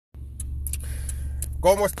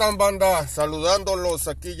¿Cómo están, banda? Saludándolos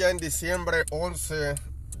aquí ya en diciembre 11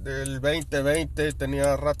 del 2020.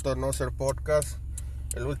 Tenía rato de no hacer podcast.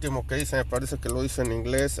 El último que hice me parece que lo hice en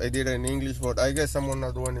inglés. I did it in English, but I guess I'm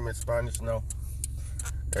gonna do it in Spanish now.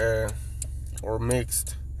 Or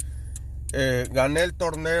mixed. Gané el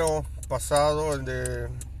torneo pasado, le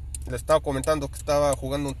estaba comentando que estaba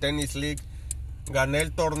jugando un tennis league. Gané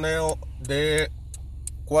el torneo de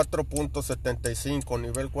 4.75,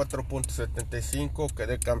 nivel 4.75,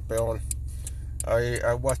 quedé campeón.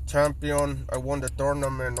 I was champion. I won the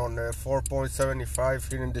tournament on 4.75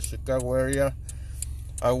 here in the Chicago area.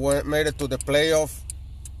 Made it to the playoff,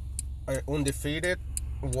 undefeated,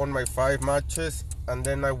 won my 5 matches, and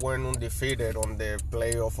then I went undefeated on the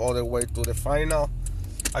playoff all the way to the final.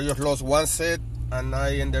 I just lost 1 set, and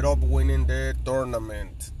I ended up winning the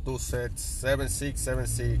tournament. 2 sets, 7-6,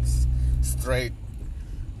 7-6, straight.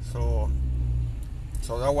 So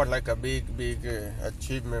that was like a big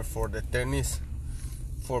achievement for the tennis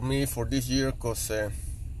for me for this year, because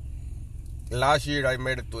last year I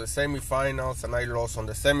made it to the semifinals and I lost on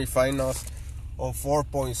the semifinals of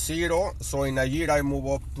 4.0. So in a year I moved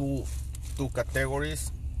up to 2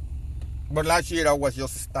 categories. But last year I was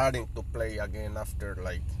just starting to play again after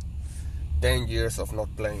like 10 years of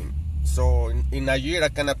not playing. So in a year I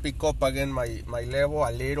kind of pick up again my level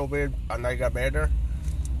a little bit, and I got better.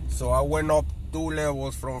 So I went up 2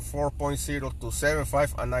 levels from 4.0 to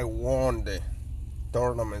 7.5, and I won the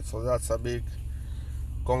tournament. So that's a big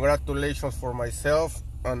congratulations for myself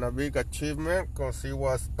and a big achievement, because it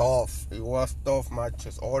was tough. It was tough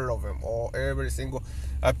matches, all of them, every single.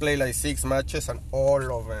 I played like 6 matches, and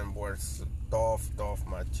all of them were tough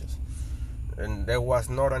matches. And there was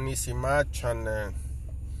not an easy match, and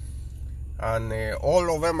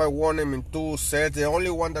all of them I won them in 2 sets. The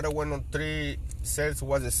only one that I went on 3 sets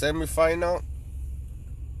was the semifinal,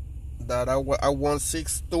 that I won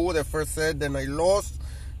 6-2 the first set, then I lost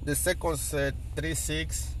the second set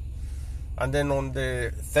 3-6, and then on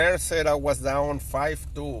the third set I was down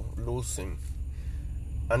 5-2 losing,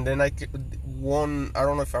 and then I won. I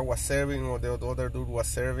don't know if I was serving or the other dude was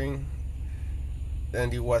serving,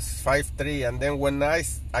 and it was 5-3. And then when I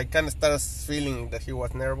kind of started feeling that he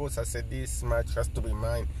was nervous, I said this match has to be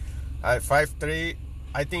mine. 5-3,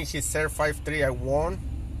 I think he served 5-3, I won.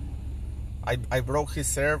 I broke his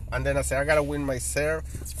serve, and then I said I gotta win my serve.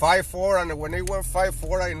 5-4, and when he went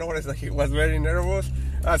 5-4, I noticed that he was very nervous.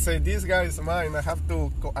 I said this guy is mine. I have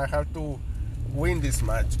to win this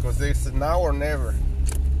match, because it's now or never.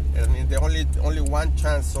 I mean, the only one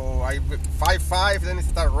chance. So I 5-5, then it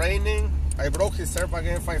started raining. I broke his serve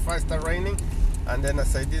again. 5-5, started raining, and then I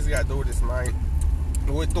said this guy, dude, is mine.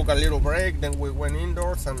 We took a little break, then we went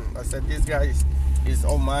indoors, and I said this guy is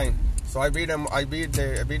all mine. So I beat him. I beat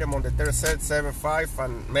him on the third set, 7-5,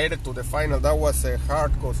 and made it to the final. That was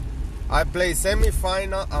hard, because I played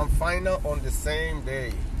semi-final and final on the same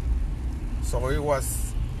day. So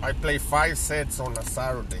I played 5 sets on a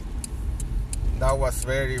Saturday. That was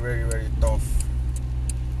very tough.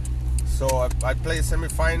 So I played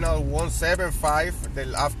semi-final, won 7-5.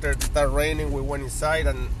 Then after it started raining, we went inside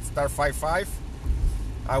and started 5-5.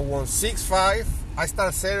 I won 6-5. I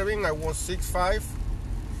started serving. I won 6-5.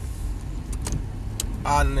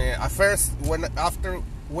 And at first, when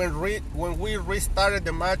we restarted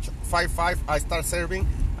the match 5-5, I started serving.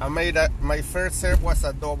 I made my first serve was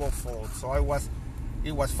a double fault, so it was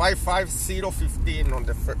 5-5, 0-15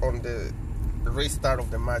 on the restart of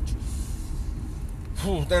the match.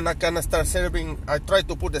 Then I kind of started serving. I tried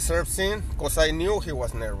to put the serves in, because I knew he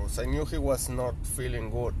was nervous. I knew he was not feeling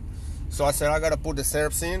good. So I said I gotta put the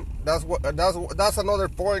serves in. That's another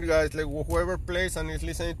point, guys. Like, whoever plays and is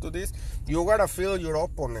listening to this, you gotta feel your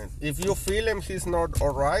opponent. If you feel him, he's not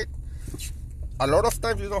all right. A lot of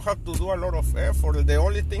times you don't have to do a lot of effort. The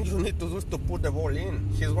only thing you need to do is to put the ball in.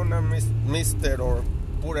 He's gonna miss it, or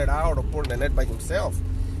put it out, or put the net by himself.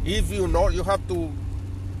 If you know, you have to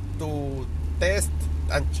test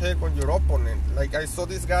and check on your opponent. Like, I saw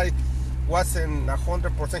this guy wasn't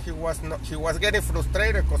 100%. He was getting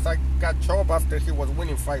frustrated, because I got chopped after he was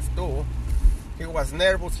winning 5-2. He was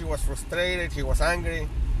nervous, he was frustrated, he was angry.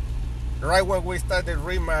 Right when we started the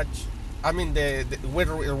rematch, I mean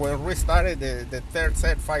when we started the third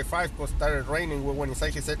set 5-5, because started raining, we went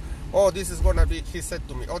inside. He said, he said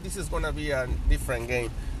to me, this is gonna be a different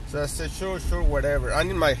game. So I said, sure, whatever.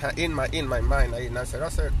 And in my mind, I didn't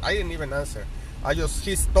answer. I didn't even answer.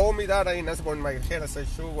 He told me that. I didn't answer. In my head, I said,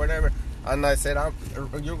 sure, whatever. And I said, I'm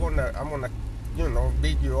gonna,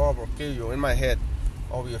 beat you up or kill you. In my head,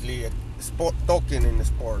 obviously, talking in the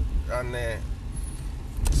sport. And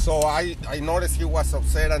So I noticed he was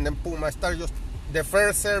upset, and then boom, I started just the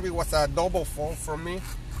first serve, it was a double fault for me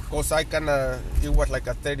because it was like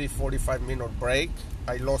a 30-45 minute break.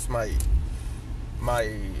 I lost I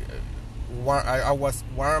was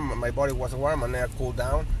warm, my body was warm, and then I cooled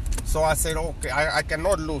down. So I said, okay, I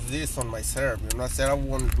cannot lose this on my serve. I said I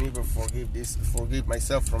won't even forgive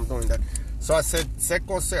myself from doing that. So I said,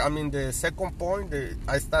 the second point,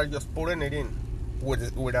 I started just putting it in with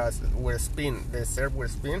a spin, the serve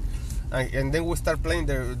with spin. And then we start playing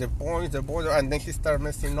the points, the border, and then he started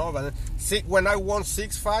messing up. And when I won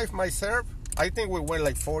 6-5 my serve, I think we went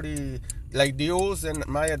like 40, like deuce and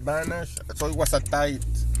my advantage. So it was a tight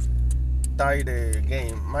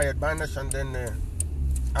game, my advantage, and then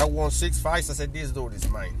I won 6-5. I said, this dude is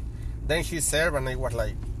mine. Then he served, and it was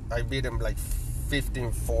like I beat him like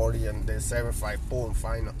 15-40, and the 7-5 boom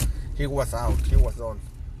final. He was out. He was done,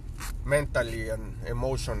 mentally and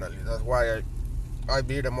emotionally. That's why I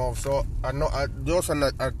beat him off. So I know just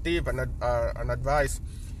a tip and an advice: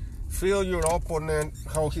 feel your opponent,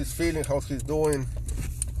 how he's feeling, how he's doing.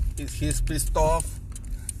 If he's pissed off,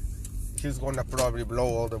 he's gonna probably blow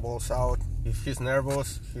all the balls out. If he's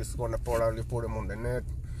nervous, he's gonna probably put him on the net.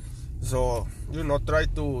 So try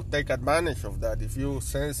to take advantage of that. If you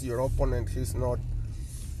sense your opponent he's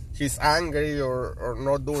angry or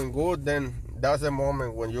not doing good, then that's the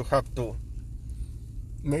moment when you have to.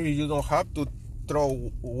 Maybe you don't have to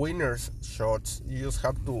throw winners shots. You just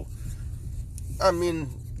have to,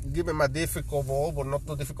 give him a difficult ball, but not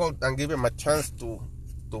too difficult, and give him a chance to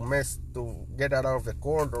get out of the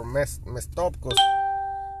court or messed up. Because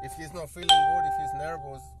if he's not feeling good, if he's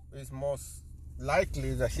nervous, it's most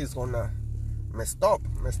likely that he's gonna mess it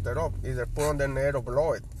up, either put on the net or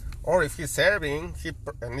blow it. Or if he's serving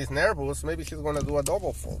and he's nervous, maybe he's gonna do a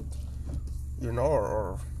double fault,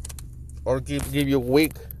 or give you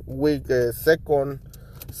weak second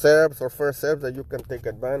serves or first serves that you can take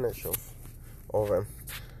advantage of them.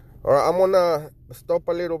 All right, I'm gonna stop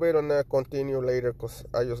a little bit and continue later because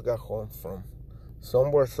I just got home from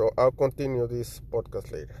somewhere, so I'll continue this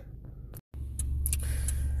podcast later.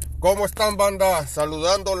 ¿Cómo están, banda?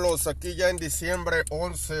 Saludándolos aquí ya en diciembre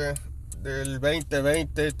 11 del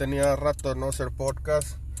 2020. Tenía rato de no hacer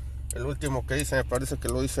podcast. El último que hice me parece que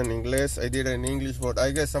lo hice en inglés. I did it in English, but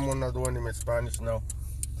I guess I'm gonna do it in Spanish now.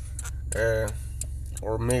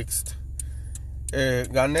 Or mixed.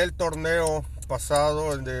 Gané el torneo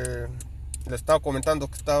pasado, le estaba comentando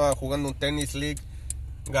que estaba jugando un tennis league.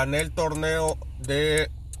 Gané el torneo de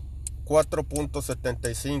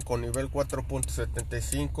 4.75, nivel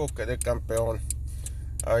 4.75, quedé campeón.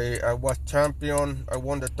 I was champion. I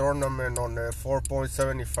won the tournament on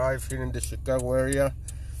 4.75 here in the Chicago area.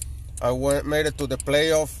 Made it to the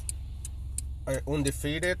playoff,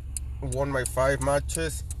 undefeated, won my 5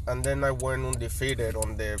 matches, and then I went undefeated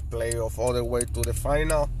on the playoff all the way to the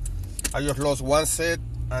final. I just lost 1 set,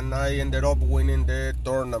 and I ended up winning the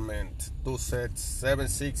tournament, 2 sets,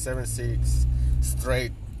 7-6, 7-6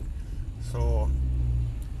 straight. So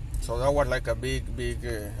that was like a big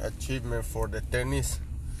achievement for the tennis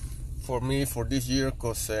for me for this year,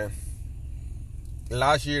 because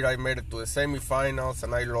last year I made it to the semifinals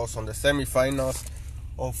and I lost on the semifinals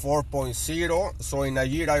of 4.0. So in a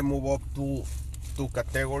year I moved up 2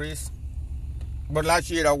 categories. But last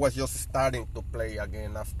year I was just starting to play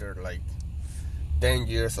again after like 10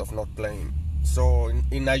 years of not playing. So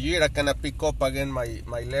in a year I kind of pick up again my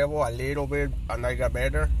level a little bit, and I got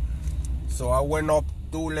better. So I went up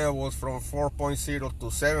 2 levels from 4.0 to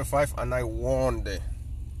 7.5, and I won the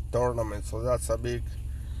tournament. So that's a big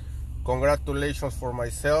congratulations for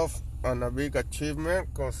myself and a big achievement,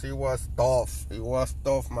 because it was tough. It was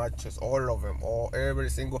tough matches, all of them, every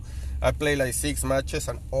single. I played like 6 matches,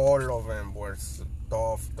 and all of them were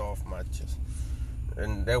tough matches.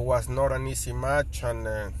 And there was not an easy match, and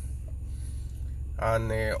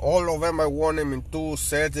all of them I won them in 2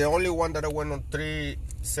 sets. The only one that I went on 3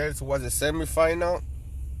 sets was the semifinal.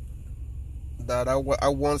 That I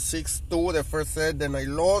won 6-2 the first set, then I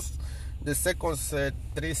lost the second set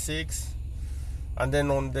 3-6, and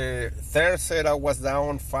then on the third set I was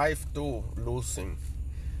down 5-2 losing,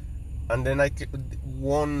 and then I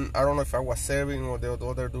won. I don't know if I was serving or the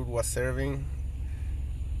other dude was serving,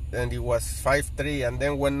 and it was 5-3. And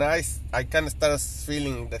then when I kind of started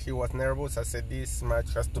feeling that he was nervous, I said, this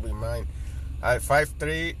match has to be mine.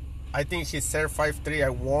 5-3, I think he served 5-3, I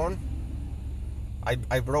won.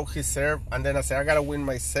 I broke his serve, and then I said, I gotta win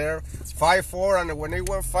my serve. 5-4, and when he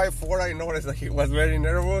went 5-4, I noticed that he was very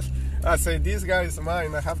nervous. I said, this guy is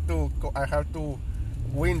mine. I have to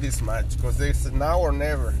win this match, because it's now or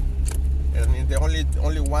never. I mean, the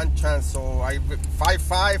only one chance. So I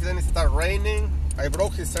 5-5, then it started raining. I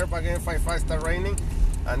broke his serve again, 5-5, started raining.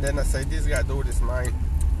 And then I said, this guy, dude, is mine.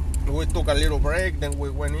 We took a little break, then we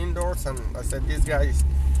went indoors, and I said, this guy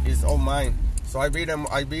is all mine. So I beat him.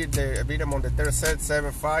 I beat him on the third set,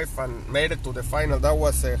 7-5, and made it to the final. That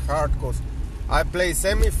was hard because I played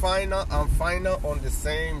semi-final and final on the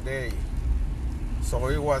same day. So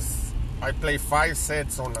I played 5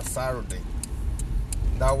 sets on a Saturday.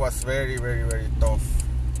 That was very, very, very tough.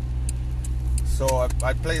 So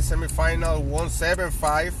I played semi-final, won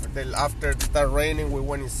 7-5. Then after it started raining, we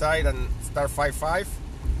went inside and started 5-5.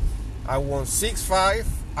 I won 6-5.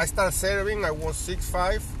 I started serving. I won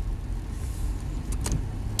 6-5.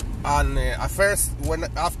 And at first, when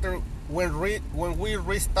we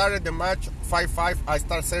restarted the match 5-5, I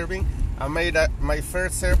started serving. I made my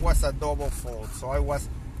first serve was a double fault. So it was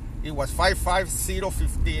 5-5,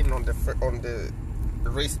 0-15 on the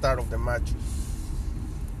restart of the match.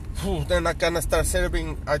 Then I kind of started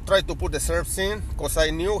serving. I tried to put the serves in because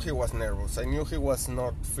I knew he was nervous. I knew he was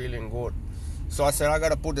not feeling good. So I said, I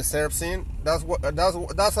gotta put the serves in.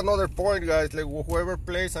 That's another point, guys. Like, whoever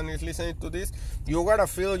plays and is listening to this, you gotta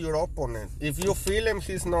feel your opponent. If you feel him,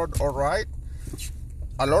 he's not all right.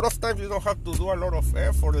 A lot of times you don't have to do a lot of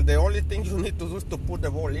effort. The only thing you need to do is to put the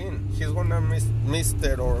ball in. He's gonna miss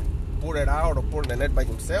it or put it out or put the net by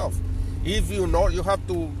himself. If you know, you have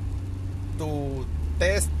to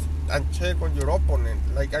test and check on your opponent.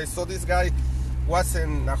 Like, I saw this guy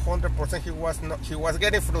wasn't 100%. He was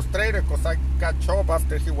getting frustrated because I got chopped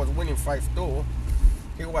after he was winning 5-2.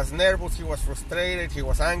 He was nervous. He was frustrated. He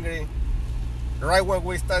was angry. Right when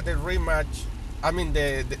we started the rematch,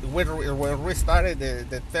 when we started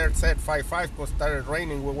the third set 5-5 because it started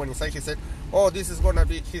raining, we went inside. He said,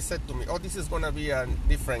 he said to me, this is gonna be a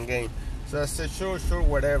different game. So I said, sure,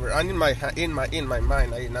 whatever. And in my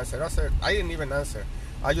mind, I didn't answer. I didn't even answer.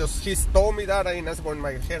 He told me that. I didn't answer. In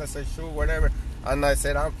my head, I said, sure, whatever. And I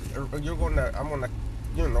said, I'm gonna,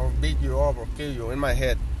 beat you up or kill you. In my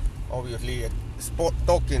head, obviously,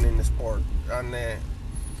 talking in the sport. And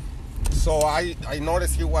so I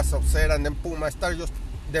noticed he was upset, and then boom, I started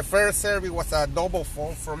the first serve, it was a double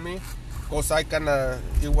fault for me, because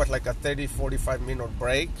it was like a 30-45 minute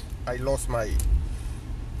break. I lost I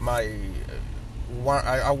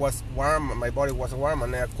was warm, my body was warm,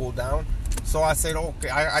 and then I cooled down. So I said, okay,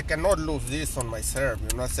 I cannot lose this on my serve.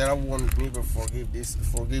 I said I won't even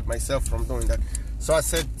forgive myself from doing that. So I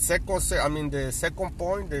said, the second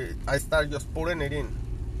point, I started just putting it in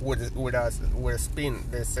with a spin,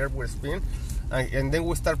 the serve with spin, and then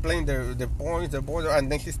we start playing the points, the border,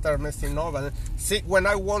 and then he started messing up. And when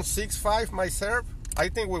I won 6-5 my serve, I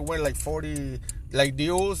think we went like 40, like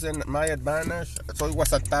deuce and my advantage. So it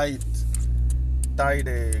was a tight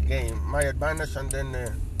game, my advantage, and then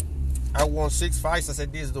I won 6-5. I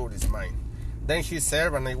said, this dude is mine. Then he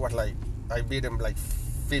served, and it was like I beat him like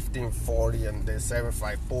 15-40, and the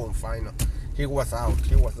 7-5 boom final. He was out.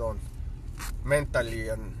 He was done, mentally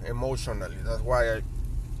and emotionally. That's why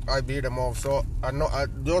I beat him off. So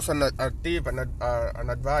just a tip and an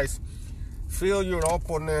advice: feel your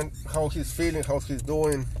opponent, how he's feeling, how he's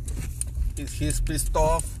doing. If he's pissed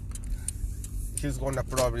off, he's gonna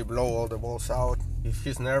probably blow all the balls out. If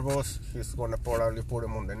he's nervous, he's gonna probably put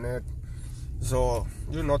him on the net. So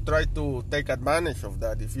try to take advantage of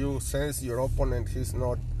that. If you sense your opponent he's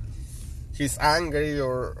angry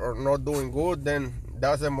or not doing good, then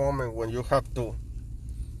that's the moment when you have to.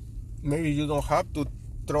 Maybe you don't have to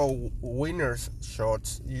throw winners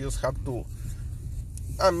shots. You just have to,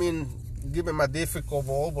 give him a difficult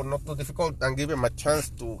ball, but not too difficult, and give him a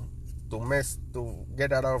chance to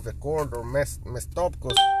get out of the court or messed up.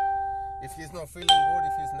 Because if he's not feeling good,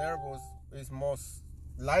 if he's nervous, it's most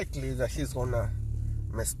likely that he's gonna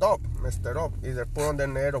mess it up, either put on the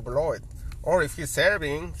net or blow it. Or if he's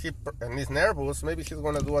serving and he's nervous, maybe he's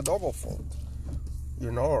gonna do a double fault,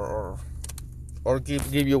 or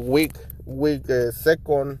give you weak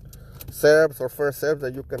second serves or first serves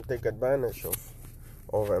that you can take advantage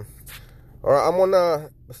of them. All right, I'm gonna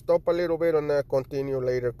stop a little bit and continue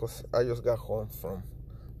later because I just got home from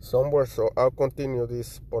somewhere, so I'll continue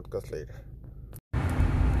this podcast later.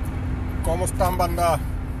 ¿Cómo están, banda?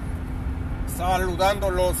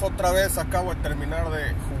 Saludándolos otra vez. Acabo de terminar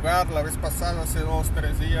de jugar la vez pasada, hace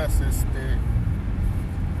 2-3 días.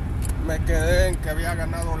 Me quedé en que había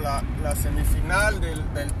ganado la semifinal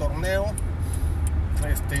del torneo.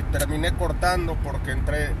 Y terminé cortando porque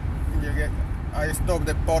I stopped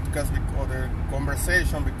the podcast or the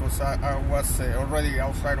conversation because I was already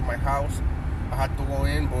outside of my house. I had to go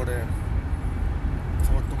in, but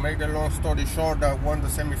so to make the long story short, I won the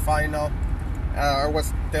semifinal. I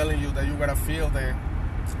was telling you that you gotta feel the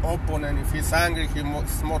opponent. If he's angry, he's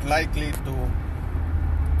most likely to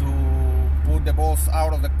put the balls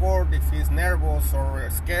out of the court. If he's nervous or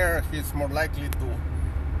scared, he's more likely to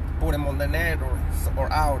put him on the net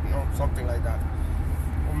or out, something like that,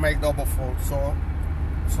 or make double faults. So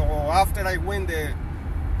after I win the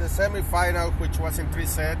semifinal, which was in three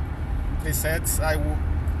sets, I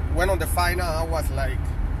went on the final. I was like,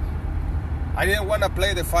 I didn't want to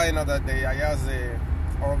play the final that day. I asked the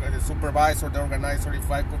supervisor, the organizer,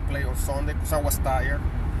 if I could play on Sunday because I was tired.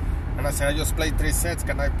 And I said, I just played 3 sets.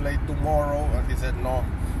 Can I play tomorrow? And he said, no.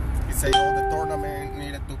 He said, the tournament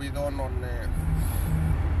needed to be done on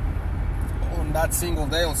that single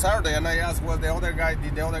day on Saturday. And I asked, well, did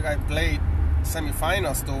the other guy play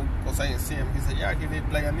semifinals too? Because I didn't see him. He said, yeah, he did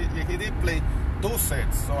play. And he did play 2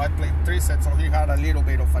 sets. So I played 3 sets. So he had a little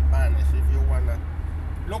bit of advantage if you want to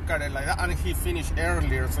look at it like that. And he finished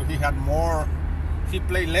earlier. So he had more. He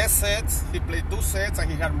played less sets. He played 2 sets and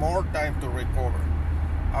he had more time to recover.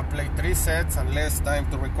 I played 3 sets and less time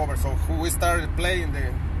to recover. So we started playing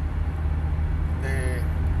the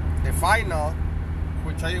final,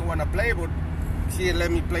 which I didn't want to play, but he let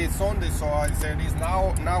me play Sunday. So I said, it's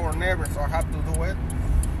now or never. So I had to do it.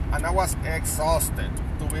 And I was exhausted,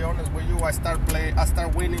 to be honest with you. I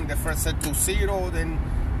start winning the first set 2-0. Then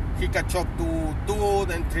he catch up to 2,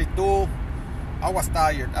 then 3-2. I was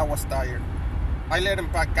tired. I let him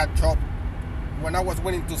catch up. When I was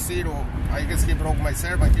winning 2-0, I guess he broke my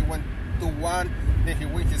serve and he went 2-1. Then he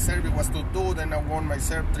won his serve, it was 2-2. Then I won my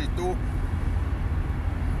serve 3-2.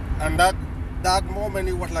 And that moment,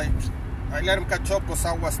 it was like, I let him catch up because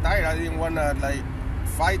I was tired. I didn't want to like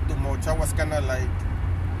fight too much. I was kind of like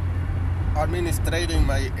administrating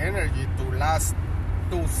my energy to last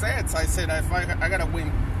 2 sets. I said, if I got to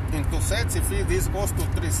win in 2 sets. If this goes to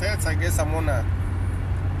 3 sets, I guess I'm going to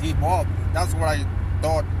give up. That's what I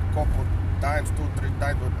thought a couple times, 2-3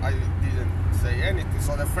 times, but I didn't say anything.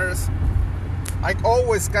 So the first, I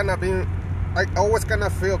always kind of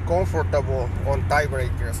feel comfortable on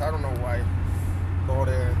tiebreakers. I don't know why, but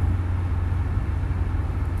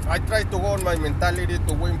I try to go on my mentality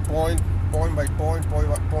to win point by point.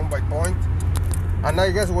 And I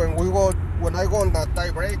guess when I go on that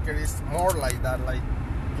tiebreaker, it's more like that. Like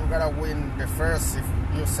you gotta win the first if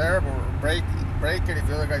you serve, or break it if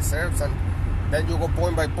the other guy serves, and then you go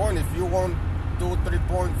point by point. If you won 2-3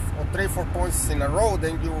 points or 3-4 points in a row,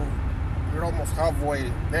 then you're almost halfway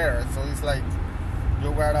there. So it's like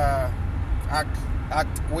you gotta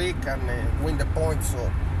act quick and win the points. So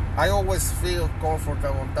I always feel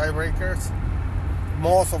comfortable on tiebreakers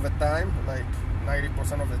most of the time, like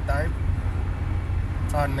 90% of the time.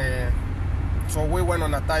 And so we went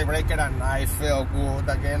on a tiebreaker, and I felt good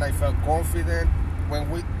again. I felt confident when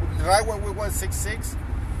we went 6-6.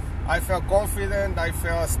 I felt confident, I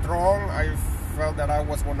felt strong, I felt that I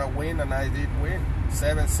was going to win, and I did win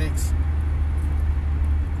 7-6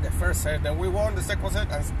 the first set. Then we won the second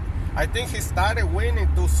set, and I think he started winning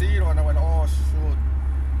 2-0, and I went, oh shoot.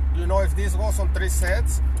 You know, if this goes on 3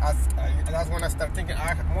 sets, that's when I start thinking,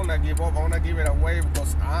 I'm going to give up, I'm going to give it away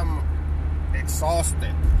because I'm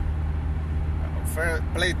exhausted.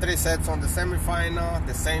 Played 3 sets on the semifinal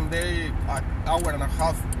the same day, an hour and a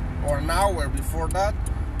half or an hour before that.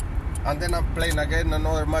 And then I'm playing again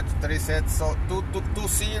another match, 3 sets. So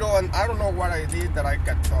 2-0, and I don't know what I did that I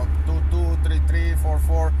catch up. 2-2, 3-3,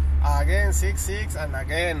 4-4, again 6-6, and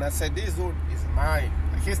again I said, this dude is mine.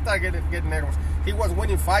 He started getting nervous. He was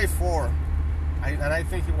winning 5-4, and I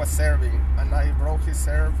think he was serving, and I broke his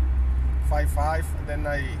serve 5-5. And then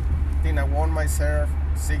I think I won my serve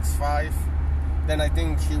 6-5. Then I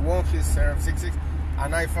think he won his serve 6-6,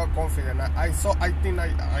 and I felt confident. I think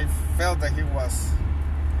I felt that he was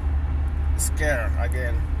scared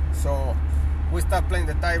again. So we started playing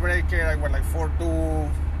the tiebreaker. I went like 4-2.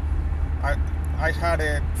 I had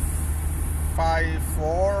it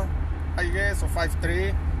 5-4, I guess, or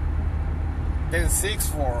 5-3. Then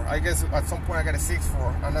 6-4. I guess at some point I got a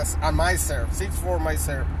 6-4, and my serve 6-4, my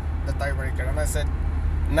serve, the tiebreaker. And I said,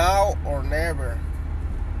 now or never.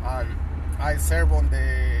 I serve on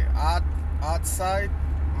the outside.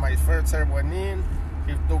 My first serve went in.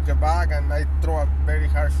 He took it back, and I threw a very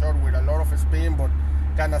hard shot with a lot of spin, but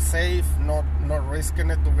kind of safe, not risking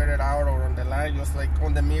it to get it out or on the line, just like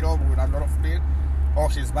on the middle with a lot of spin. On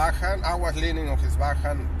his backhand, I was leaning on his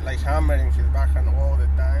backhand, like hammering his backhand all the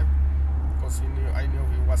time, because I knew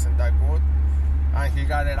he wasn't that good, and he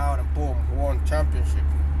got it out, and boom, won championship.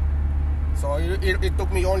 So it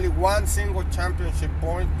took me only one single championship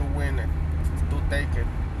point to win it, to take it.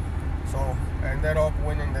 So I ended up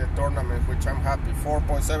winning the tournament, which I'm happy.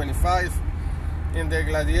 4.75 in the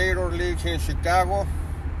Gladiator League here in Chicago.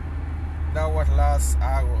 That was last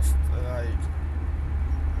August, like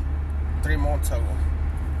 3 months ago.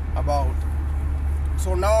 About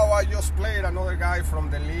So now I just played another guy from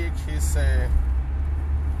the league. He's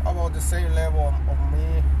about the same level of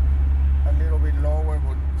me, a little bit lower,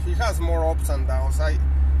 but he has more ups and downs.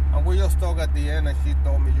 And we just talked at the end, and he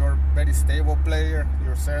told me, you're a very stable player.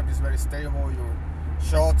 Your serve is very stable. Your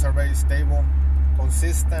shots are very stable,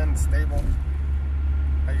 consistent, stable.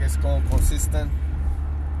 I guess called consistent.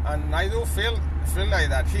 And I do feel like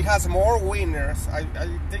that. He has more winners. I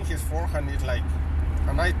think his forehand is like,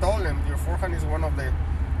 and I told him, your forehand is one of the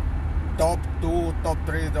top 2, top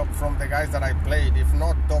 3 from the guys that I played. If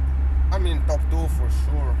not top 2 for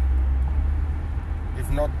sure. If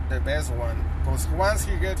not the best one. Because once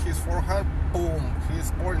he gets his forehand, boom,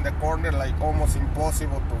 he's put in the corner like almost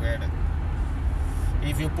impossible to get it.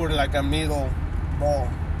 If you put like a middle ball,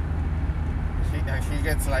 and he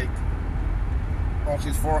gets like on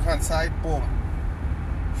his forehand side, boom,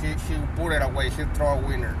 he put it away, he'll throw a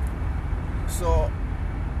winner. So,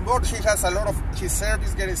 but he has a lot of, his serve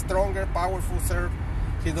is getting stronger, powerful serve.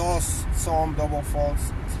 He does some double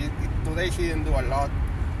faults. Today he didn't do a lot.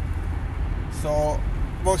 So,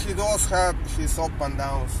 but he does have his up and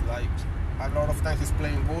downs. Like a lot of times he's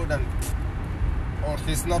playing good, or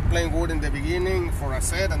he's not playing good in the beginning for a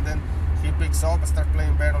set, and then he picks up and starts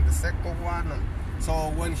playing better on the second one. And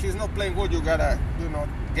so when he's not playing good, you gotta,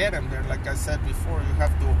 get him there. Like I said before, you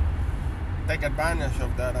have to take advantage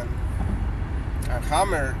of that and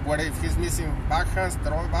hammer. What if he's missing backhands,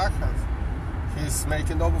 throw backhands. He's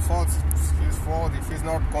making double faults, his fault. If he's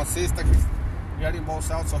not consistent, he's getting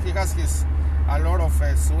balls out. So he has a lot of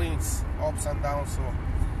swings, ups and downs. So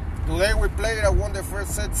today we played. I won the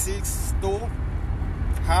first set 6-2.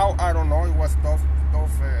 How? I don't know. It was tough.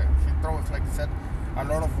 He throws, like I said, a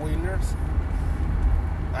lot of winners.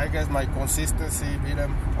 I guess my consistency beat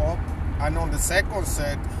him up. And on the second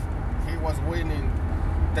set, he was winning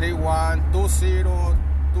 3-1, 2-0,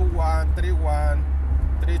 2-1, 3-1,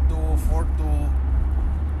 3-2, 4-2,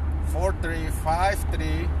 4-3,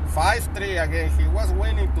 5-3, 5-3 again. He was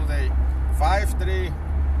winning today, 5-3.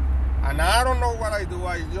 And I don't know what I do.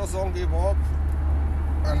 I just don't give up.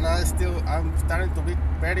 And I'm starting to be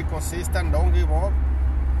very consistent. Don't give up.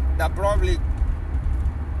 That probably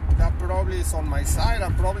is on my side,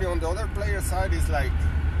 and probably on the other player's side is like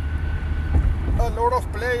a lot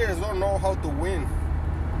of players don't know how to win,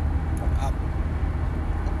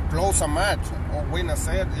 close a match or win a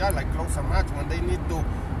set. Yeah, like close a match when they need to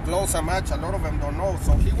close a match. A lot of them don't know.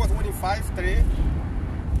 So he was winning 5-3,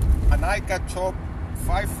 and I catch up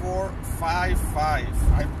 5-4,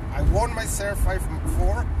 5-5. I won my serve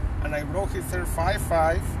 5-4, and I broke his serve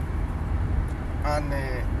 5-5. And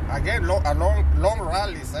again, long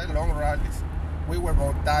rallies. We were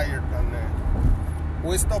both tired, and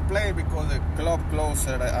we stopped playing because the club closed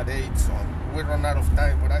at 8, so we run out of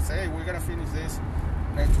time. But I say, hey, we're gonna finish this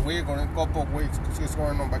next week or in a couple of weeks because he's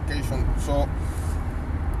going on vacation. So,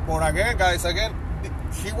 but again, guys,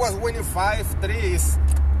 he was winning 5-3.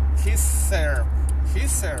 His serve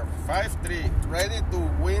 5-3, ready to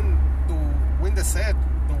win the set,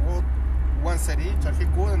 to go one set each, and he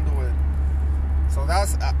couldn't do it. So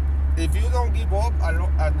that's if you don't give up,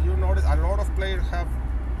 and you notice a lot of players have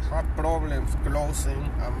problems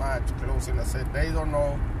closing a match, closing a set. They don't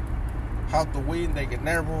know how to win. They get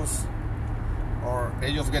nervous, or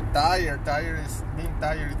they just get tired. Being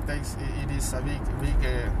tired. It is a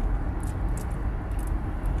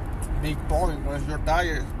big point. When you're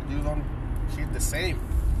tired, you don't hit the same.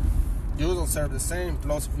 You don't serve the same.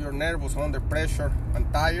 Plus, if you're nervous, under pressure,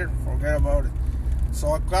 and tired, forget about it.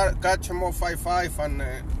 So I catch him up 5-5, and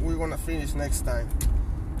we're gonna finish next time.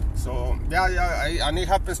 So and it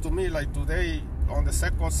happens to me. Like today on the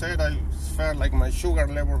second set, I felt like my sugar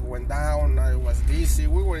levels went down. I was dizzy.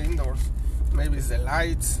 We were indoors. Maybe it's the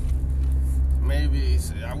lights. Maybe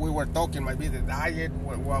we were talking. Maybe the diet,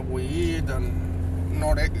 what we eat, and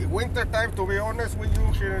winter time. To be honest with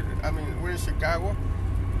you, here, we're in Chicago.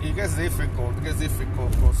 It gets difficult. Because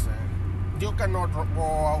you cannot go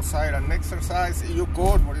outside and exercise. You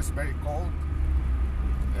could, but it's very cold.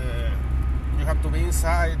 You have to be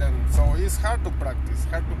inside, and so it's hard to practice.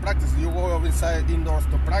 You go inside indoors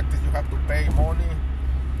to practice, you have to pay money.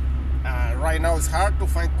 Right now it's hard to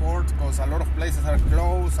find courts because a lot of places are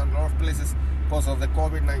closed. A lot of places, because of the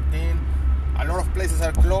COVID-19, a lot of places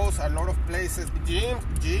are closed. A lot of places,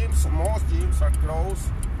 most gyms are closed.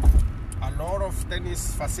 A lot of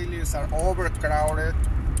tennis facilities are overcrowded.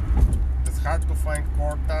 It's hard to find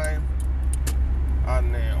court time,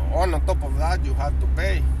 and on top of that, you have to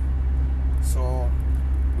pay. So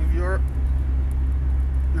if you're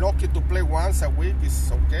lucky to play once a week,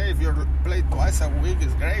 it's okay. If you play twice a week,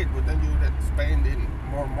 it's great, but then you're spending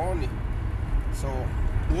more money. So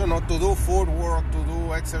to do food work, to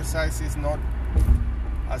do exercise is not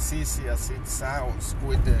as easy as it sounds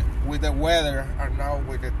with the weather and now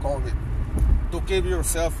with the COVID. To keep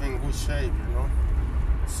yourself in good shape,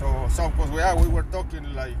 So because we were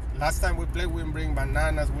talking like last time we played, we didn't bring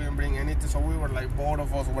bananas, we didn't bring anything, so we were like both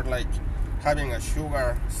of us were like having a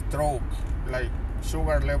sugar stroke, like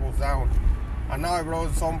sugar levels down. And now I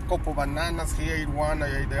brought some couple bananas. He ate one,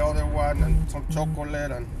 I ate the other one, and some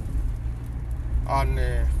chocolate, and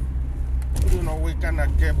we kind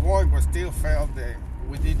of kept going, but still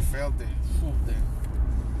we did feel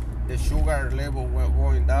the sugar level were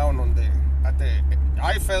going down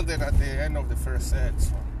I felt it at the end of the first set.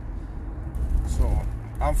 So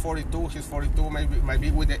I'm 42, he's 42. Maybe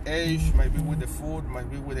with the age, maybe with the food,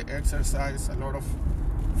 maybe with the exercise, a lot of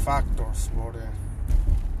factors. But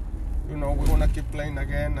we're gonna keep playing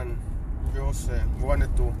again, and just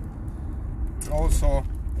wanted to also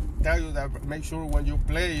tell you that make sure when you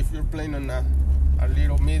play, if you're playing on a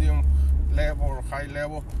little medium level or high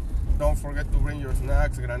level, don't forget to bring your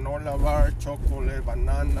snacks: granola bar, chocolate,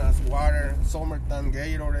 bananas, water, summertime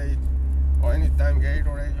Gatorade, or anytime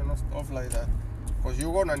Gatorade, stuff like that. Because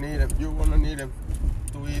you're gonna need them. You're gonna need them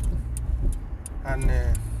to eat. And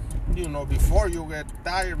before you get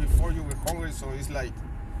tired, before you get hungry, so it's like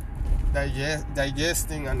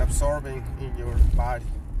digesting and absorbing in your body.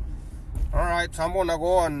 All right, so I'm gonna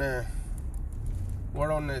go and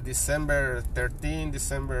we're on December 13,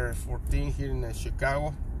 December 14 here in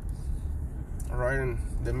Chicago, right in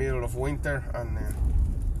the middle of winter, and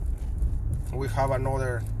we have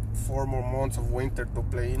another 4 more months of winter to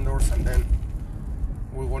play indoors, and then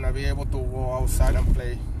we're gonna be able to go outside and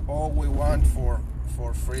play all we want for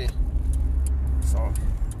free. So,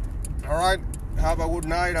 all right, have a good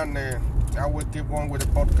night, and I will keep going with the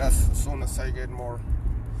podcast as soon as I get more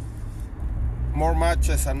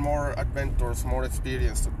matches and more adventures, more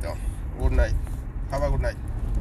experience to tell. Good night. Have a good night.